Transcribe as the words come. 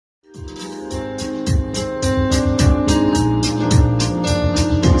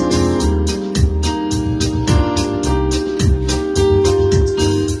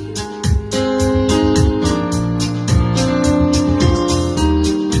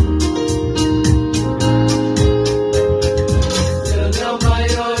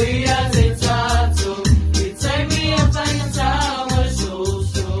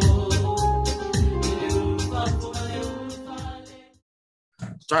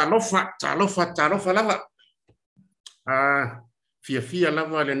talofa lava. Fia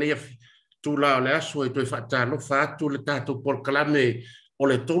lava le nei tu la le aso e toi talofa atu le tatou porkalame o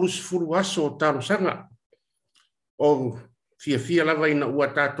le tolus furu aso o talo sanga. O fia lava ina ua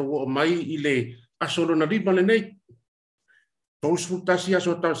tatou o mai i le aso lona lima le nei. Tolus furu tasi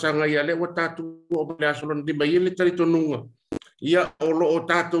aso o talo sanga ia le ua tatou o le aso lona lima ia le talitonunga. Ia o lo o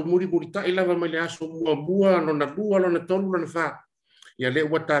tatou muri tai lava mai le aso mua lona lua lona tolu lona fa. Ia le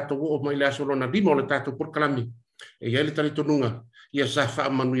ua tatou o mai le aso lona lima o le tatou porkalame. E ia le talitonunga. Ia sa wha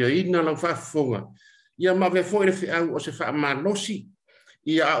manuia ina lau wha fonga. Ia mawe fo ele whiau o se wha malosi.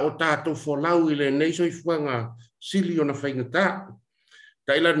 Ia o tātou folau i le neiso i fuanga sili o na whaingata.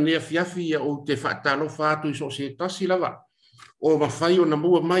 Ta ila nea fiafi ia o te whaatalo whātu i so se tasi lava. O mawhai o na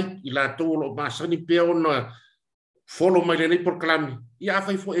mua mai i la tō lo masani pia o na folo mai le nei porkalami. Ia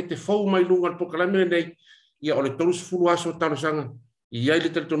awhai fo e te fau mai lunga le porkalami le nei. Ia o le tolus fulu aso talo sanga. Ia i le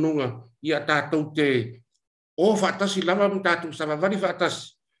talitonunga. Ia tātou te o fatasi lava mtatu sama vani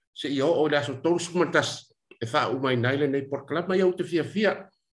fatasi se ia o le aso tolu sumantas e fa umai naile nei porkalama ia te fia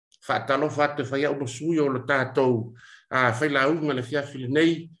fatalo fatu fa ia o suyo le tatou a fa la unga le fia fili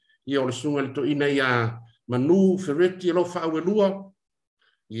nei ia o le sunga le to ina ia manu fereti lo fa welua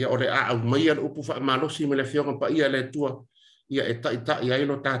ia o le a mai al upu fa malosi me le fia pa ia le tua ia e ta ia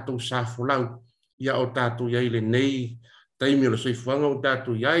lo tatou sa fulau ia o tatou ia le nei taimi lo sei fuanga o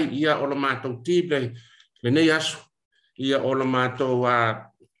tatou ia o le matou tible le nei aso ia o la matou a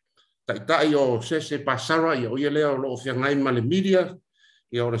taitai o sese pasara ia o ia lea o loo fiagai ma le media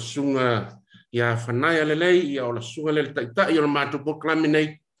ia o le sunga ia fanaia lelei ia o le sunga le taitai o la matou porkalame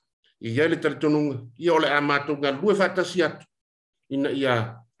nei ia le talitonuga ia o le a matou galue faatasi atu ina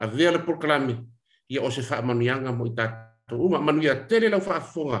ia avea le porkalame ia o se faamanuiaga mo i tatou uma manuia tele lau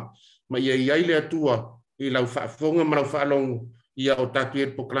faafofoga ma ia iai le atua i lau faafofoga ma lau faalogo ia o tatou ia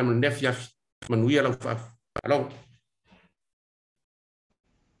le porkalame lenei afiafi manuia lau faafalo.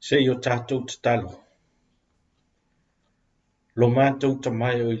 Se o tātou te talo. Lo mātou ta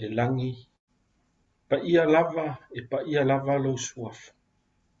mai o i le langi. Pa ia lava lo suafu.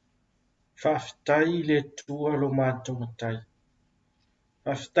 Whaafitai le tua lo mātou matai.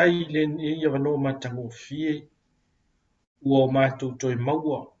 Whaafitai le ia wano matango fie. Ua o mātou toi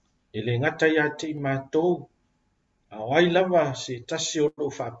maua. E le ngata ia te i mātou. A wai lava se tasi o lo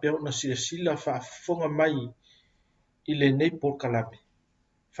whaapeo na sila whaafonga mai i le nei porkalame.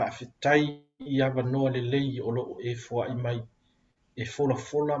 Whaafitai i awa noa le lei o lo e fua i mai. E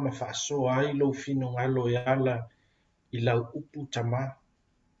fola ma whaasoa ai lo fino ngalo e ala i lau upu tama.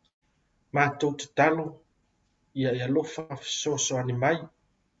 Mātou te talo ia e alofa fisoso ani mai.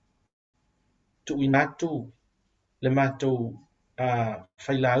 Tu inatu le mātou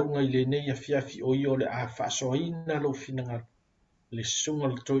whailaunga i le nei a fiafi o i o le a whaasoa ina lo fino ngalo. Le sunga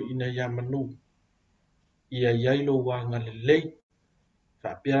le toi ina ia manu. Ia iai lo wanga le lei.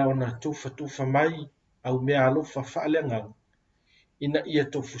 Whaapea ona tufa mai au mea alofa whaaleangau. Ina ia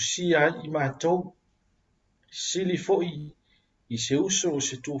tofusia i mātou. Sili foi i se uso o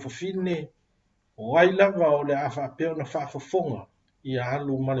se tufa fine. O ai lava o le a whaapea ona whaafafonga. Ia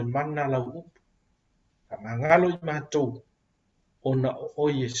alu male mana lau upu. Ka mangalo i mātou. Ona o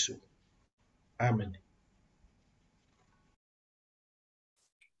Yesu. Amen.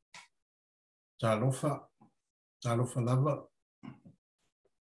 Talofa lava.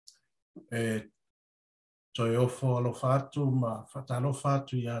 Toi ofo alofa atu ma whatalofa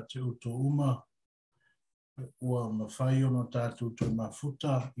atu ia te uto uma. Ua mawhai ono tātou toi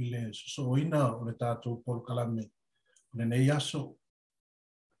mafuta i le sosoina o le tātou porkalame. Le nei aso.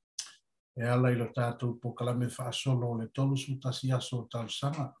 E ala i lo tātou porkalame whaasolo o le tolusu tasi aso o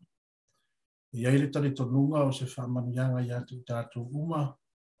talusanga. Ia i le talitonunga o se whamanianga ia te tātou uma.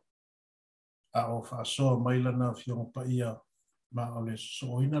 A o whaasoa mailana fionga pa ia ma o le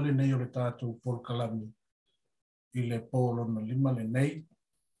sosoina le nei o le tātou porkalame. I le polo na lima le nei.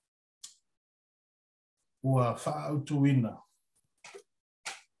 Ua whaautuina.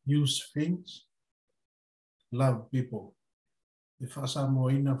 Use things. Love people. E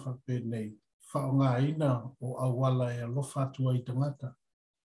whaasamoa ina whape nei. Whaonga ina o awala e alofa atua i tangata.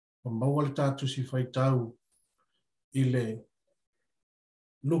 O maua le tātou si whaitau i le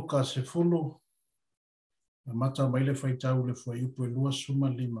Luka se fulu. Na mata mai le whaitau le whai upu e lua suma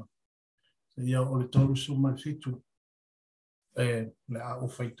lima. Ia o le tolu suma fitu le a o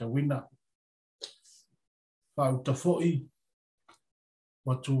whaitawina. Whauta fo'i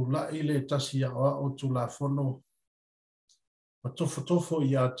wa tu lai le tasi a o tu la fono wa tofo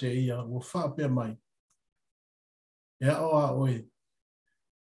i a te ia wa whaapea mai. Ea o a oe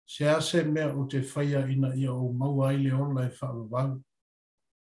se ase mea o te whaia ina ia o maua i le ola e whaavavau.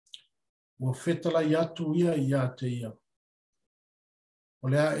 ua fetala i atu ia i a te ia. O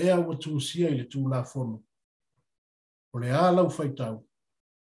le a ea ua tūsia i le tūlafono. O le a lau whaitau.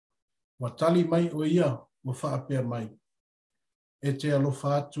 Ua tali mai o ia ua whaapea mai. E te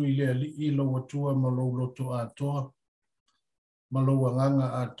alofa atu i le ali i lo atua ma lou loto atoa. Ma lou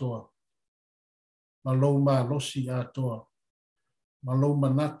anganga atoa. Ma lou ma losi atoa. Ma lou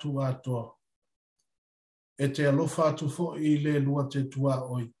manatu atoa. E te alofa atu fo i le lua te tua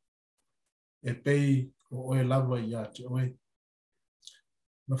oi. E pei o oe lava i a te oe.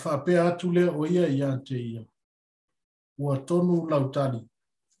 Na whaapea atu lea o ia i a te ia. Ua tonu lautali.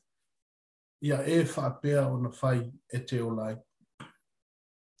 Ia e whaapea o na whai e te olai.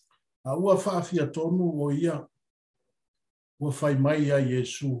 A ua whaafia tonu o ia. Ua whai mai a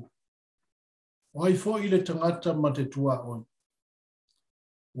Yesu. O ai fo i le tangata ma te tua oi.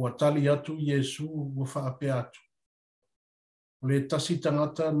 Ua tali atu Yesu ua whaapea atu. O le tasi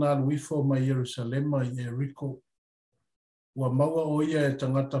tangata na luifo ma Yerusalema i Eriko. Ua maua o ia e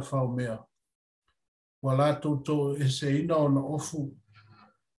tangata whao mea. Ua lato to e se ina o na ofu.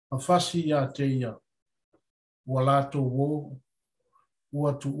 A whasi ia te ia. Ua lato wo.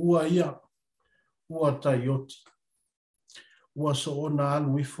 Ua tu ua ia. Ua taioti. Ua so o na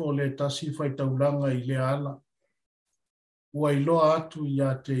luifo le tasi whai taulanga i le ala. Ua iloa atu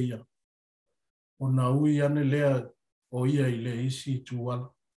ia te ia. O na ui ane lea o ia i le isi tuala.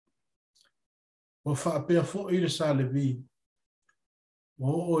 O whaapea fo i le sa le vi.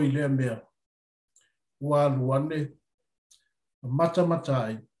 O i le mea. Ua aluane. Mata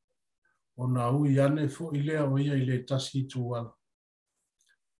matai. O na ui ane fo i lea o ia i le tasi tuala.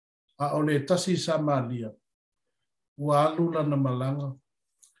 A o le tasi Samalia. Ua alula na malanga.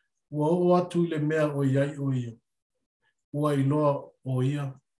 Ua o atu i le mea o iai o ia. Ua iloa o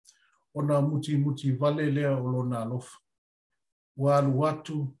ia. O na muti vale lea o lo na alofa. Ua alu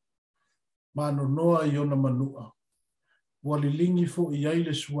atu. Mano noa i ona manua. Ua lilingi fo i ai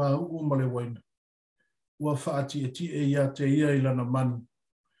le sua uu ma le waina. Ua whaati e ti e ia te ia i lana manu.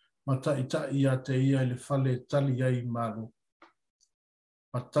 Mata ita ia te ia i le fale tali ai malu.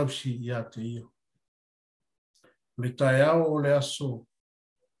 Matausi ia te ia. Le tae ao o le aso.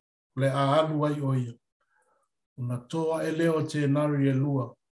 Le aalu ai o ia. Una toa e leo te nari e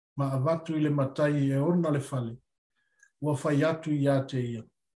lua. Ma avatu i le matai e ona le fale. Ua whai atu ia te ia.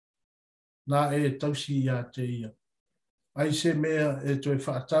 Na e tausi ia te ia. Ai se mea e toi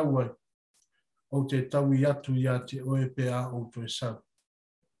whaatau ai. O te tau i atu ia te oe pea o toi sau.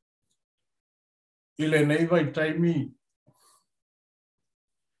 I le neiva i taimi.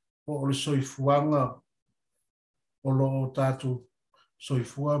 O le soifuanga. O lo o tatu.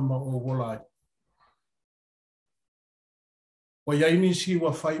 Soifua ma o wolai. O iai nisi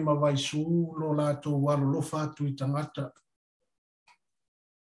wa whai ma vai su lo lato walo lo fatu i tangata.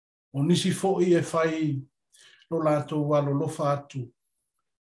 O nisi fo i e whai lo lato walo lo fatu.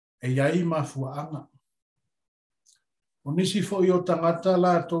 E iai ma fuanga. O nisi fo i o tangata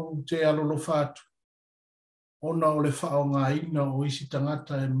lato te alo lo fatu. Ona o le whao ngā ina o isi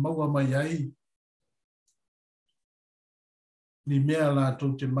tangata e maua mai ai. Ni mea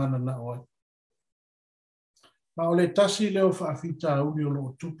lato te mana na oi. Ma o le tasi leo whaafita uni o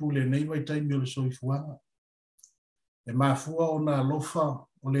lo tupu le nei vai taimi o le soifuanga. E mafua o na lofa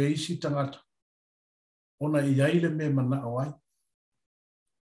o le isi tangata. Ona i ai le me mana o ai.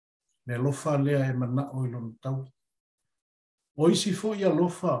 Le lofa lea e mana o ilo tau. O isi fo ia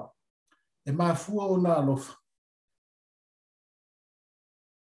lofa. E mafua o na lofa.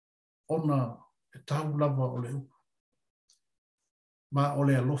 Ona e tau lava o le upu. Ma o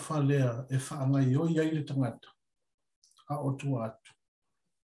le alofa lea e whaangai o iai le tangata. A o tu atu.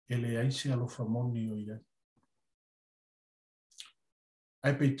 E le aise alofa moni o iai.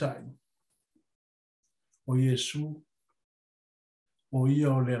 Ai peitai. O Yesu. O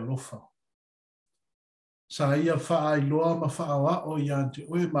ia o le alofa. Sa ia wha iloa ma wha awa o ia te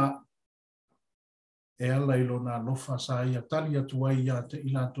oe ma. E ala ilo na alofa sa ia tali atu ai ia te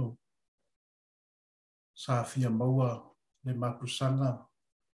ilato. Sa fia maua le mapusanga.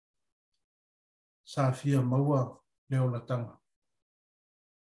 Sa fia maua le olatanga.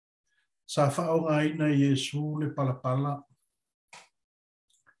 Sa whao ngā ina Yesu le palapala.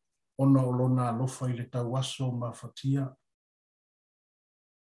 Ona olona alofa i le tauaso ma fatia.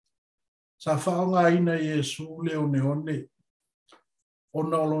 Sa whao ngā ina Yesu le one.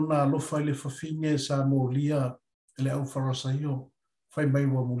 Ona olona alofa i le fafinge sa molia le au farasaio. Whai mai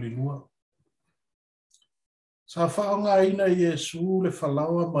wa mulilua. Sa whao ngā ina Yesu le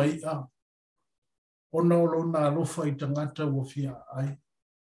whalawa mai a. Ona olona alofa i tangata wa fia ai.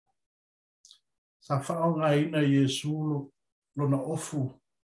 Sa whao ngā ina Yesu lona ofu.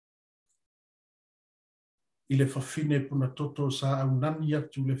 I le whawhine puna toto sa au nani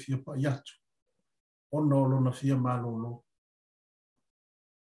atu le fia pa atu. Ona o lona fia malolo.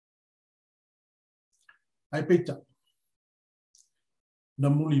 Ai peita. Na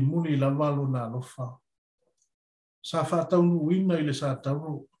muli muli la walo na lofa. Sa whātau nuina I le sa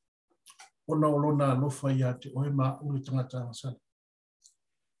tauro. Ona o lona lofa ia te oe ma ule tangata asana.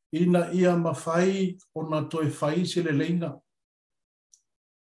 Ina ia mawhai ona toi whai se le leina.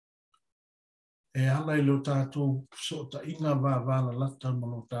 E ala I lo tātou so ta inga wāwala lata ma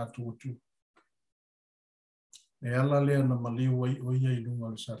lo tātou atu. E ala lea na maliu ai oia I lunga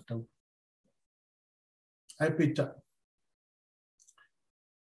le sa tau. Ai pita.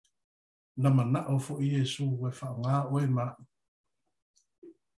 Na mana o fo Iesu we whaonga oe ma.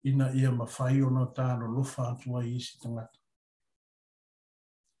 Ina ia mawhai ona tāno lofa atua I isi tangata.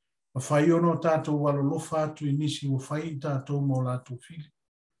 Mawhai ona tātou walo lofa atu I nisi o whai tātou mo lātou whiri.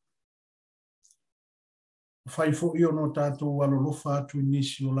 Whai fo I ono tātou walo lofa atu I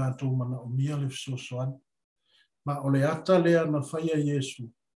nisi o lātou mana o mia le fisosoan. Ma o le ata lea na whaia Iesu.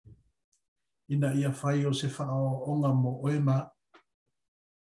 Ina ia whai o se whao onga mo oe ma.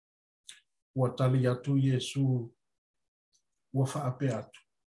 Ua tali atu Iesu. Ua whaape atu.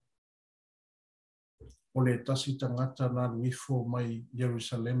 O le tasi tangata na luifo mai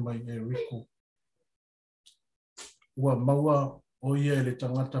Jerusalem mai Eriko. Ua maua o ia le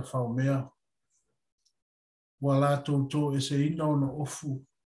tangata whaomea. Ua lātou tō e se ina ona ofu.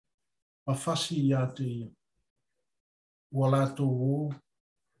 Mawhasi ia te ia. Ua lātou o.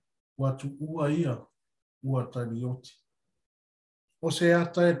 Ua tu ua ia. Ua tani oti. O se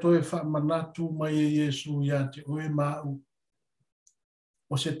ata e toe whaamanatu mai e Iesu ia te oe mau.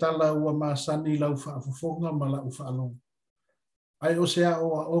 O se tala ua maasani lau whaafufonga ma lau whaalong. Ai o se a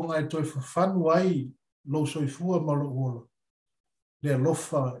oa onga e toi whawhanu ai lo soifua ma lo ola. Lea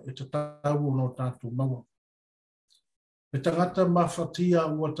lofa e te tau no tātou maua. E tangata mawhatia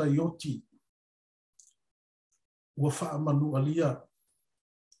ua taioti. Ua whaamanu alia.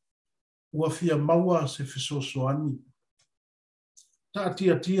 Ua fia maua se fisosoani. Ta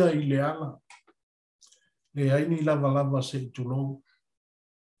tia I le ala. Le aini lava se itulou.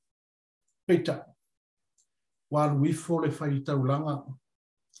 Peita. Wa luifo le whaitaulanga.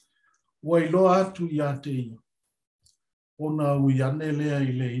 Wa iloa atu ia te ia. Ona uiane lea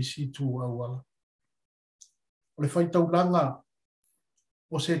I le isi tu awala. O le whaitaulanga.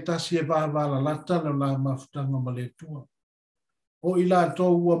 O se tasi e wāwala lata na la mafutanga maletua. O I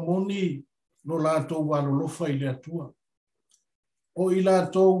lātou ua moni no lātou walolofa I le atua. O I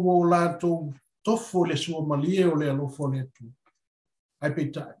lātou o lātou tofo le sua malie o le alofo le atua. Ai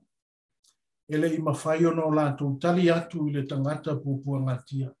peitai. Ele I mawhai ono lātou tali atu I le tangata pupua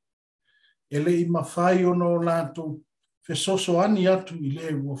ngatia. Ele I mawhai ono lātou fesoso ani atu I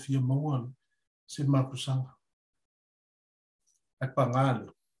le ua fia mauan se mapusanga. Ai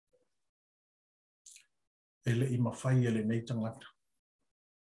pangale. Ele I mawhai ele nei tangata.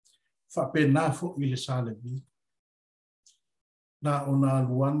 Whapena fo I le sale vi. Na ona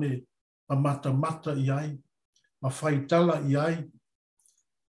aluane a mata I ai. Ma whaitala I ai.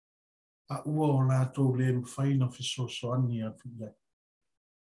 A ua o lātou le mwhai na fisoso ani atu iai.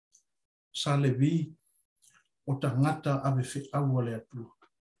 Sale vi o tangata ave whi aua le atua.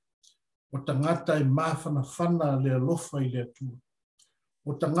 O tangata e mawhana le alofa I le atua.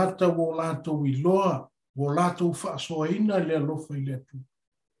 O tangata o lātou I loa, o lātou whaasoaina le alofa I le atua.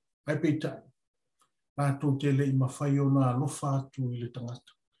 Ai peitai. Lātou te le I mawhai o na alofa atu I le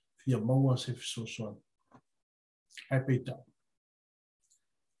tangata. Fia maua se fisoso ani. Ai peitai.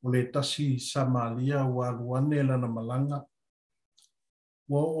 O le tasi Samalia wa aluane lana malanga.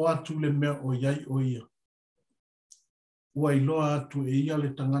 Wa o atu le mea o iai o ia. Wa iloa atu e ia le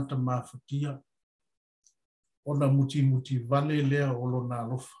tangata mawhatia. Ona muti vale lea o lona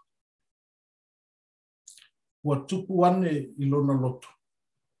alofa. Wa tupu ane I lona loto.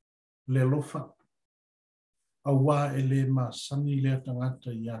 Le alofa. A wa e le masani lea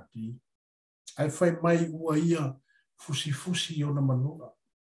tangata ia te. Ai whai mai ua ia fusi ona manua.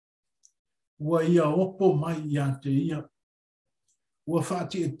 Ua ia opo mai ia te ia. Ua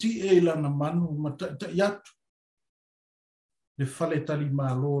whaati e lana manu ma ta iatu. Le whale tali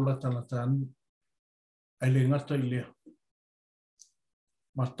mālo lata anu. Ai le ngata I lea.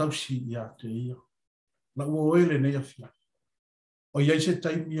 Ma tausi ia te ia. La ua oele nei a fia. O iai se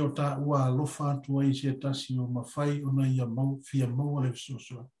taimi o ta ua alofa atu ai se tasi o mawhai ona ia mau fia mau le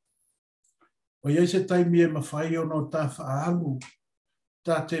fisosoa. O iai se taimi e mawhai ona o ta whaalu.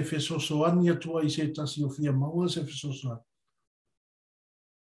 Ta te fisosoani atua I se tasi o fia maua se fisosoani.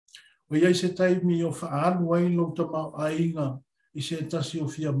 O iai se taimi o whaalu ai lo tamau ainga I se tasi o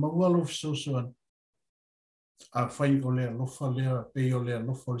fia maua lo fisosoani. a whai o lea lofa lea, pe o lea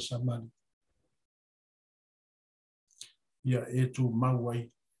lofa o le samani. Ia e tu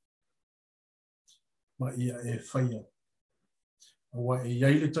mauai, ma ia e whaia. Awa e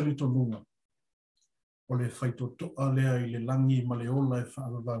iai le tali tonunga, o le whai to toa lea i le langi ma le ola e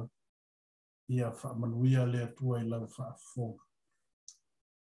whaavavau. Ia whaamanuia lea tua i lau whaafo.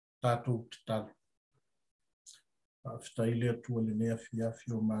 Tātou te tala. Whaaftai lea tua le nea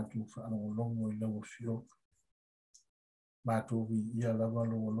fiafi o mātou whaanongolongo i lau fio. Mātou vi ia lava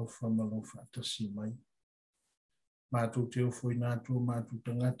lo alofa ma lo whaatasi mai. Mātou te ofo i nātua mātou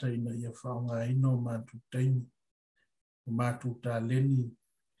tangata ina ia whaonga ino mātou taimi. Mātou tā leni,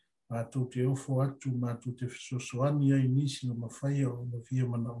 mātou te ofo atu, mātou te fisosoani ai nisi o mawhaia o na via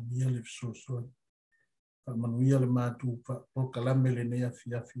mana o mia le fisosoani. Whaamanuia le mātou o kalame le nea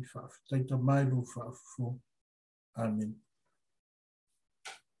fiafi whaafitaita mai lo whaafo. Amen.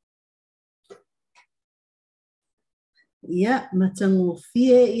 Ia, matango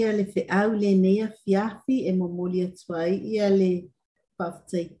fie ia le whiau le nea fiafi e momoli atuai ia le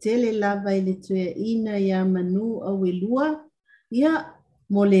whaftaitele lava i le tuea ina ia manu au e lua. Ia,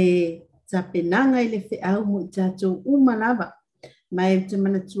 mo le tapenanga i le whiau mo i tātou uma lava. Mai te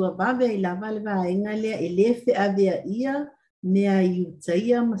manatua vawe i lava le vaenga lea e le whiawea ia mea i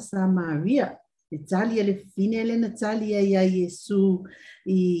utaia ma Samaria. Le talia le fine le na talia ia Yesu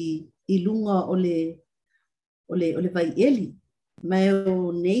i lunga o le vai eli. Mai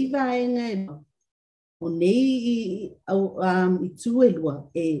o nei vaenga o nei i tue lua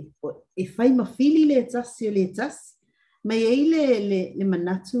e whai mawhili le tasi o le tasi. Mai ei le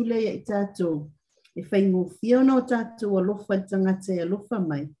manatu le i tātou. E whai ngōwhia no tātou alofa i tangata e alofa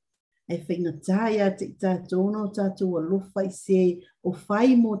mai. E whai ngatāia te tātou no tātou alofa i se o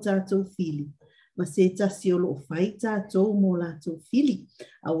whai mo tātou whili. Ma se tasi o lo whai tātou mo lātou whili.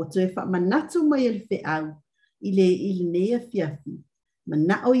 A wato e wha manatu mai e le whiau. I le nea fiafi. Ma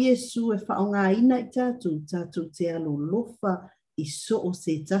na o Yesu e whaonga ina i tātou te alo lofa i so o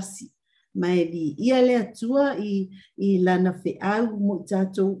se tasi. Mai vi ia le atua i lana whiau mo i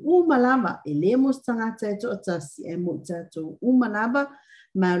tātou umalava. E le mos tangata e to tasi e mo i tātou umalava.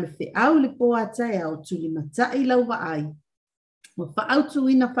 Ma le whiau le po atai au tuli matai lau wa ai. Mo whaautu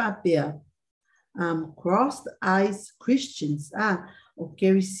ina whaapea. Crossed Eyes Christians. O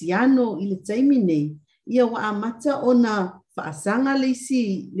Kerisiano i le taimi nei. Ia wa amata ona whaasanga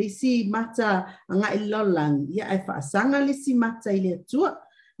lesi mata anga i laulang. Ia e whaasanga lesi mata i le atua.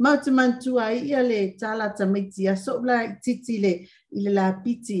 Mau te mantua ia le tala tamaiti a sopla titi i le la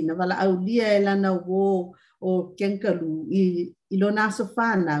piti na wala au lia e lana wo o kenkalu i lo naso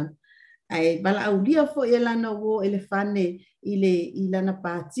whanau. Ai wala au lia fo i lana wo e le whane i lana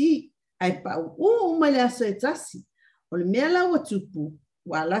pāti. Ai pau mai le aso e tasi. O le mea lau atupu.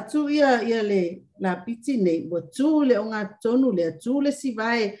 Wala tu ia le la piti nei. Wa tu le o ngā tonu le tu le si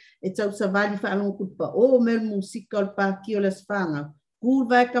vai e tau savali whaalongo kupa. O mel musika o le pāki o le sfanga. Kūr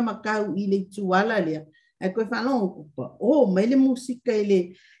vai ka makau i le tuala lea. Ai koe whanongo kupa. O mai le musika i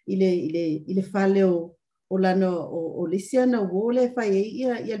le whale o lana o lesiana o le whai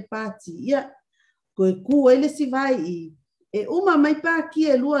ia le pāti. Ia koe kū e le si vai i. E uma mai pāki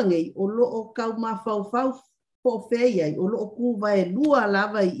e lua ngei o lo o kau mawhau po whea o lo o kū vai lua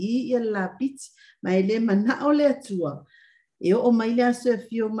lava i la piti. Mai le mana o le atua. E o mai le aso e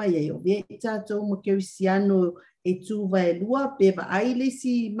fio mai e o vea i tātou mo Kerisiano e tu vai lua pe va ai le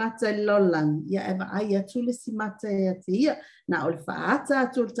si mata lolang. Ia e va ai atu le si mata e ate ia. Na o le whaata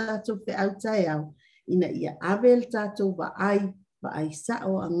atu le tātou whe au tai au. Ina ia ave le tātou va ai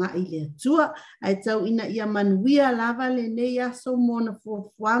sao a ngā i le atua. Ai tau ina ia manuia lava le nei aso mona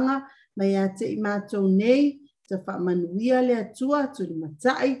fuafuanga. Mai a te i mātou nei. Ta wha manuia le atua tu le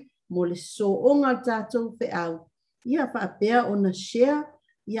matai. Mo le so onga tātou whe au. Ia whaapea o na share.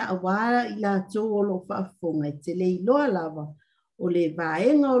 Ia awara i la tō o lo whaafonga. I te lei loa lava. O le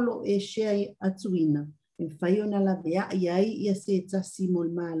vaenga o lo e share atuina. E whai o na la vea iai ia se tasi mo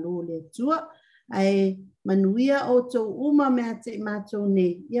le malo le atua. Ai manuia o tō uma mea te mātou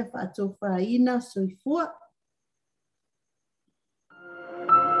nei. Ia whaatou whaina soifua.